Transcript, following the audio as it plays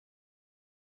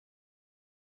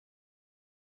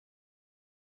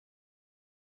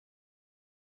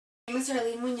My name is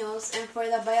Arlene Munoz, and for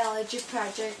the biology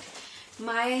project,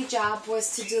 my job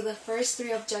was to do the first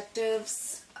three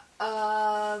objectives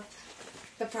of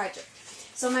the project.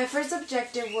 So my first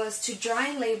objective was to draw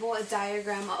and label a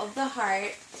diagram of the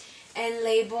heart and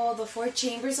label the 4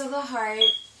 chambers of the heart,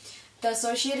 the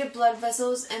associated blood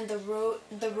vessels, and the route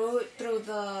of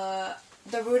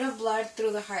blood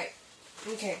through the heart.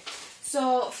 Okay.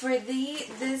 So for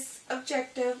this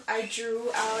objective, I drew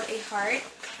out a heart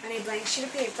on a blank sheet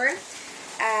of paper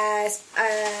as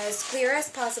clear as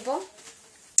possible.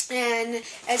 And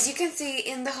as you can see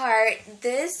in the heart,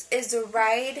 this is the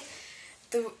right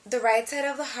side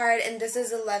of the heart, and this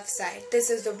is the left side. This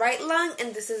is the right lung,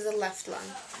 and this is the left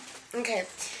lung. Okay,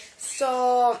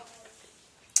 so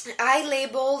I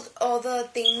labeled all the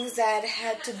things that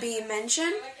had to be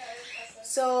mentioned.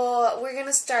 So we're going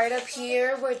to start up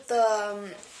here with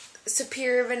the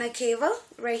superior vena cava,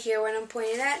 right here when I'm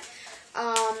pointing at.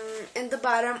 In the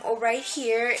bottom, or right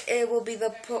here, it will be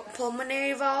the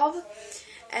pulmonary valve.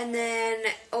 And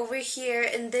then over here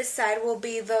in this side will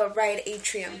be the right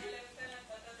atrium.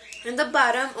 In the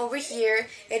bottom over here,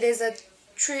 it is a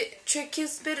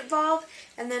tricuspid valve.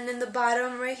 And then in the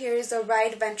bottom right here is the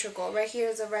right ventricle. Right here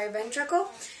is the right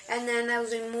ventricle. And then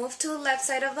as we move to the left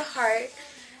side of the heart,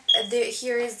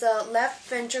 here is the left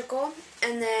ventricle.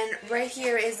 And then right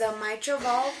here is the mitral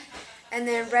valve. And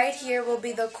then right here will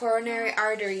be the coronary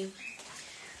artery.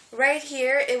 Right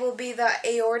here it will be the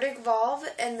aortic valve,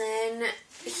 and then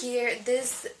here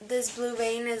this blue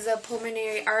vein is the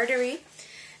pulmonary artery,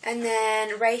 and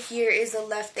then right here is the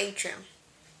left atrium.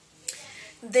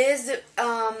 This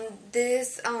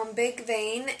big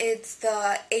vein, it's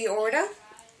the aorta,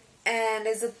 and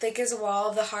is the thickest wall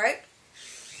of the heart.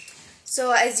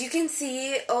 So as you can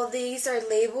see, all these are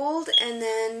labeled, and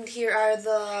then here are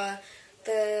the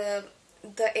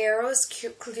arrows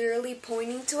clearly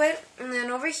pointing to it. And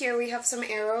then over here we have some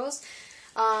arrows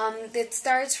that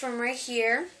starts from right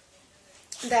here,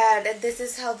 that this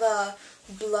is how the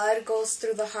blood goes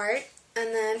through the heart.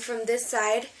 And then from this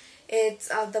side, it's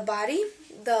the body.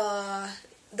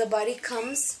 The body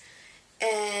comes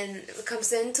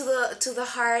into the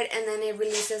heart, and then it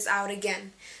releases out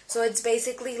again. So it's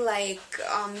basically like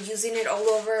using it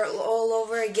all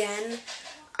over again,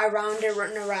 around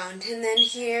and around. And then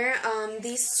here,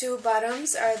 these two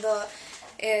bottoms are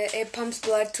it pumps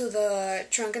blood to the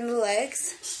trunk and the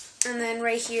legs. And then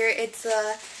right here, it's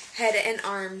the head and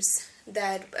arms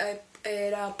that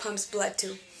it pumps blood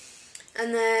to.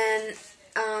 And then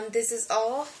this is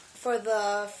all for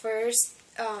the first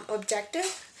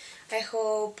objective. I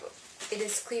hope it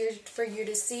is clear for you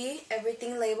to see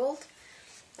everything labeled.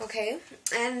 Okay,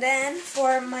 and then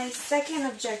for my second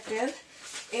objective,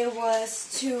 it was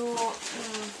to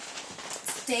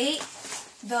state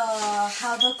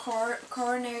how the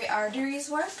coronary arteries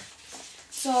work.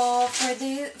 So for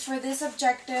this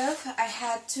objective, I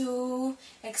had to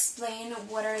explain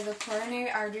what are the coronary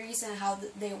arteries and how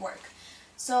they work.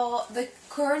 So the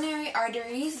coronary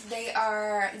arteries, they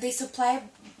supply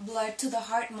blood to the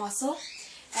heart muscle,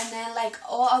 and then like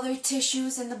all other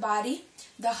tissues in the body,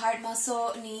 the heart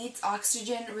muscle needs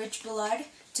oxygen-rich blood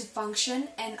to function,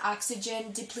 and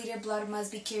oxygen-depleted blood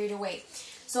must be carried away.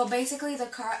 So basically the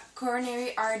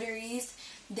coronary arteries,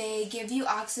 they give you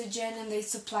oxygen and they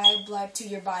supply blood to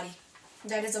your body.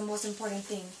 That is the most important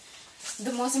thing,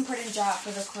 the most important job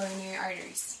for the coronary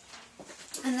arteries.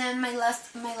 And then my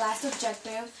last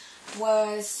objective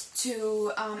was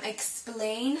to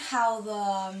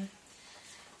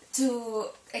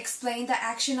explain the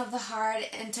action of the heart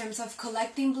in terms of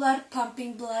collecting blood,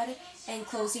 pumping blood, and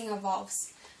closing of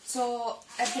valves. So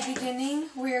at the beginning,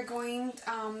 we are going,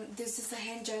 this is a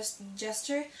hand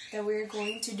gesture that we're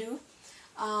going to do.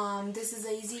 This is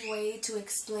an easy way to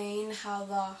explain how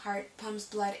the heart pumps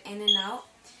blood in and out.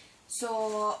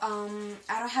 So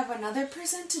I don't have another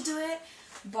person to do it,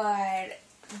 but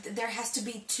there has to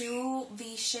be 2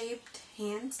 V-shaped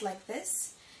hands like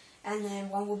this. And then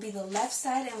one will be the left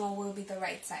side and one will be the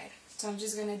right side. So I'm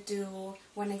just going to do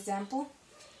one example.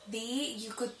 V,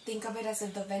 you could think of it as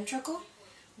the ventricle,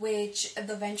 which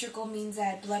the ventricle means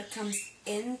that blood comes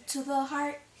into the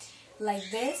heart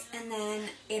like this, and then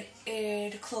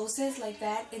it closes like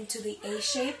that into the A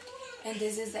shape, and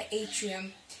this is the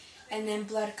atrium, and then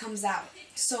blood comes out.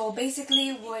 So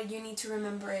basically what you need to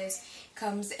remember is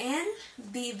comes in,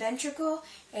 the ventricle,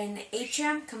 and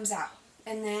atrium comes out.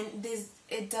 And then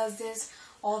it does this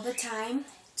all the time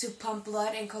to pump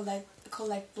blood and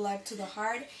collect blood to the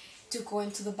heart to go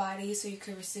into the body so you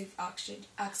can receive oxygen.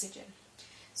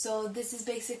 So this is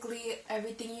basically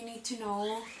everything you need to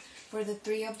know for the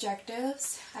 3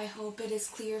 objectives. I hope it is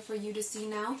clear for you to see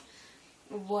now.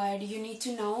 what you need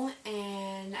to know,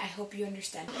 and I hope you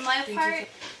understand. My part,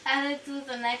 I had to do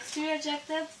the next 3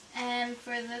 objectives, and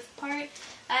for this part,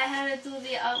 I had to do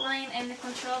the outline and the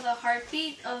control the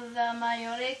heartbeat of the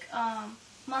meiotic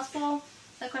muscle,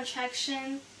 the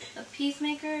contraction, the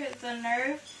pacemaker, the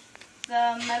nerve,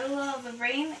 the medulla of the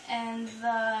brain, and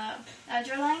the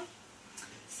adrenaline.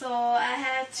 So I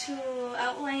had to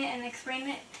outline and explain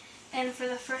it. And for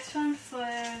the first one, for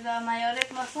the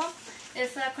meiotic muscle,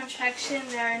 it's a contraction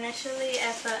that are initially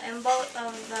at the end bolt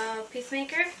of the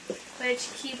pacemaker,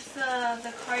 which keeps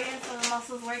the cardiac of the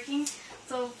muscles working.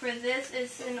 So for this,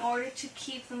 it's in order to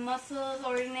keep the muscles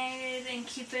coordinated and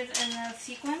keep it in a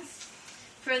sequence.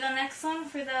 For the next one,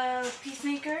 for the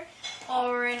pacemaker,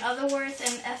 or in other words,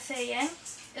 an SAN,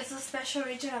 it's a special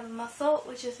region of the muscle,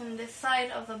 which is in this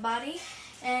side of the body,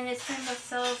 and it's in the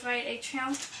cells right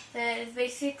atrium that is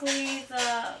basically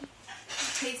the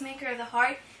pacemaker of the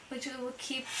heart, which will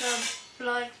keep the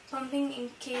blood pumping in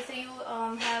case that you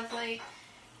have like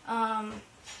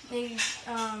maybe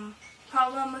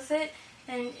problem with it,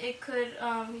 and it could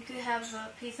you could have the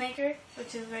pacemaker,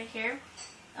 which is right here.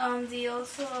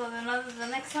 The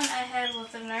next one I had was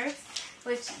the nerves,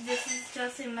 which this is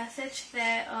just a message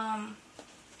that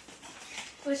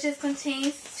which just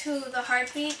contains to the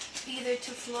heartbeat, either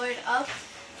to slow it up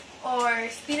or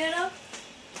speed it up.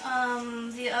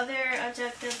 The other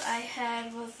objective I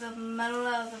had was the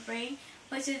medulla of the brain,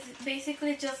 which is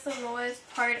basically just the lowest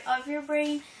part of your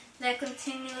brain that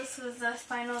continues with the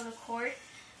spinal cord.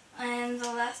 And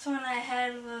the last one I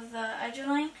had was the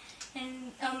adrenaline,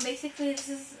 and basically this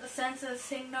is a sense of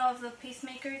signal of the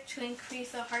pacemaker to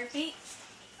increase the heartbeat.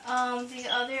 The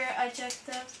other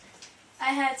objective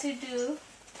I had to do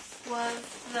was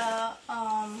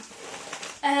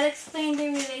I had explained the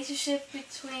relationship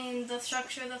between the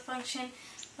structure, the function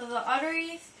of the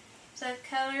arteries, the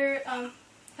capillaries,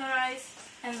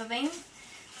 and the veins.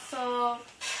 So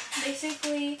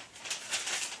basically,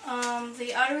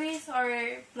 the arteries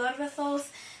are blood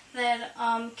vessels that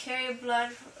carry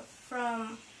blood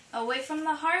from away from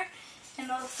the heart, and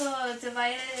also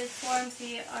divided it forms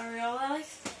the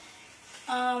areoles.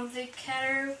 The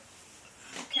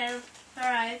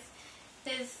capillaries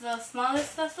is the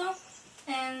smallest vessel,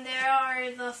 and there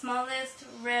are the smallest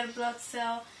red blood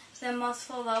cell that must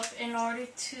fill up in order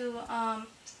to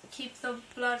keep the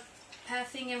blood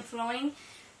passing and flowing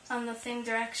on the same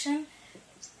direction.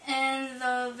 And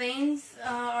the veins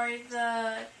carry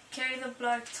the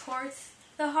blood towards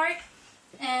the heart,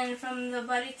 and from the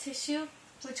body tissue,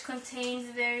 which contains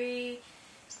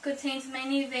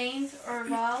many veins or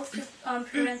valves to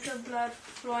prevent the blood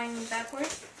flowing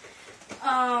backwards.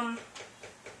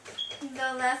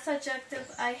 The last objective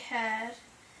I had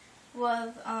was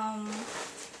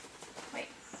wait,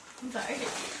 I'm sorry.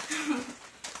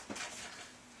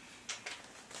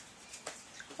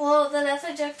 Well, the last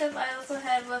objective I also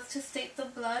had was to state the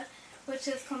blood, which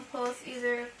is composed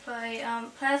either by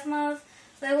plasmas,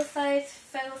 leukocytes,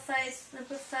 phagocytes,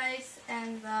 lymphocytes,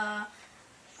 and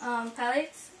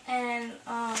platelets. And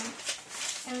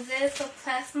in this, the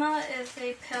plasma is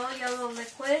a pale yellow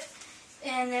liquid,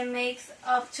 and it makes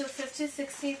up to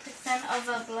 50-60% of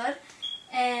the blood.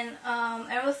 And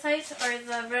erythrocytes are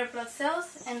the red blood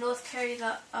cells, and those carry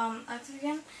the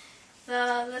oxygen.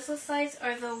 The lymphocytes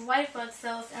are the white blood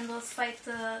cells, and those fight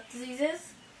the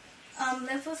diseases.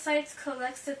 Lymphocytes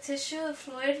collects the tissue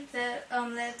fluid that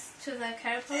leads to the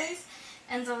capillaries,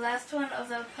 and the last one of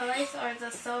the platelets are the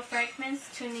cell fragments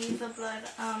to need the blood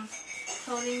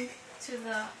floating to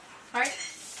the heart.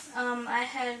 I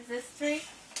had this 3.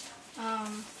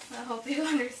 I hope you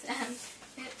understand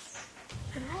it.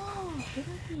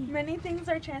 Many things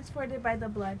are transported by the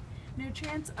blood.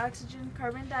 Nutrients, oxygen,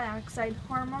 carbon dioxide,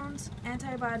 hormones,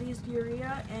 antibodies,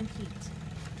 urea, and heat.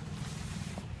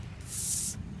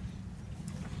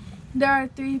 There are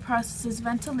 3 processes: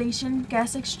 ventilation,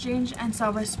 gas exchange, and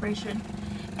cell respiration.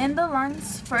 In the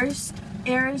lungs, first,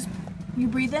 you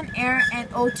breathe in air and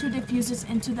O2 diffuses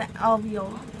into the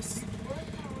alveolus.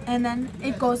 And then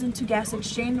it goes into gas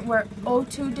exchange, where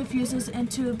O2 diffuses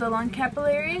into the lung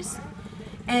capillaries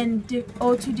and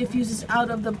O2 diffuses out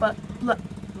of the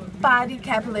body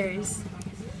capillaries.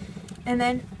 And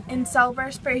then in cell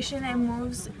respiration, it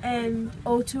moves, and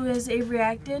O2 is a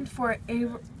reactant for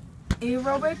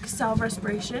aerobic cell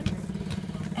respiration.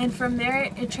 And from there,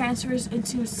 it transfers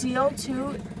into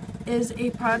CO2, is a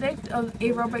product of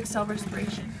aerobic cell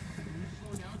respiration.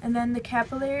 And then the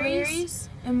capillaries,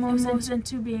 it moves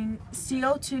into being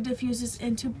CO2 diffuses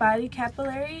into body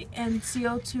capillary, and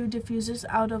CO2 diffuses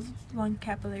out of lung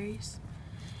capillaries.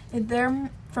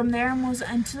 From there, it moves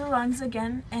into the lungs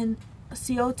again, and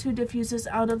CO2 diffuses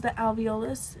out of the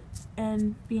alveolus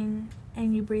and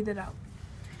you breathe it out.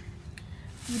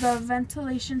 The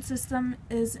ventilation system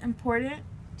is important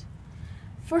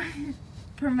for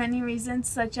many reasons,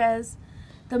 such as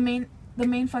the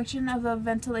main function of the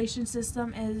ventilation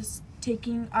system is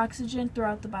taking oxygen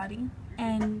throughout the body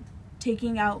and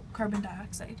taking out carbon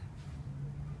dioxide.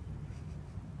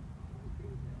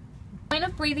 The point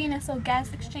of breathing is so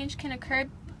gas exchange can occur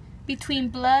between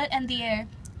blood and the air,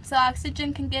 so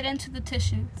oxygen can get into the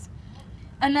tissues.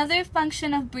 Another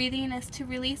function of breathing is to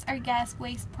release our gas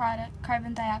waste product,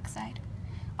 carbon dioxide.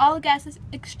 All gas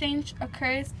exchange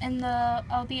occurs in the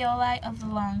alveoli of the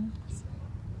lungs.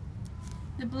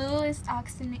 The blue is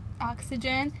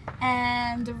oxygen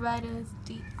and the red is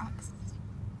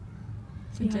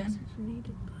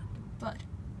deoxygenated blood.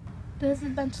 This is the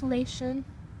ventilation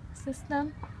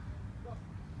system.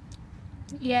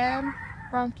 Yeah,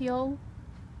 bronchial,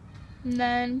 and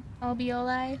then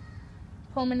alveoli,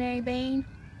 pulmonary vein,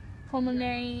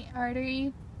 pulmonary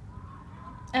artery,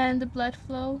 and the blood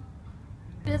flow.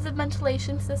 This is a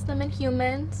ventilation system in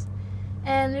humans,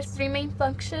 and there's three main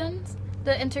functions: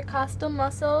 the intercostal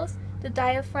muscles, the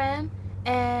diaphragm,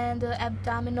 and the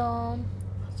abdominal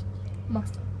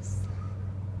muscles,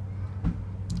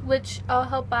 which all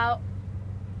help out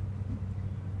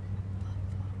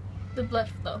the blood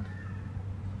flow.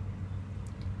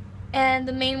 And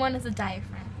the main one is the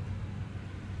diaphragm.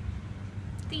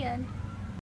 The end.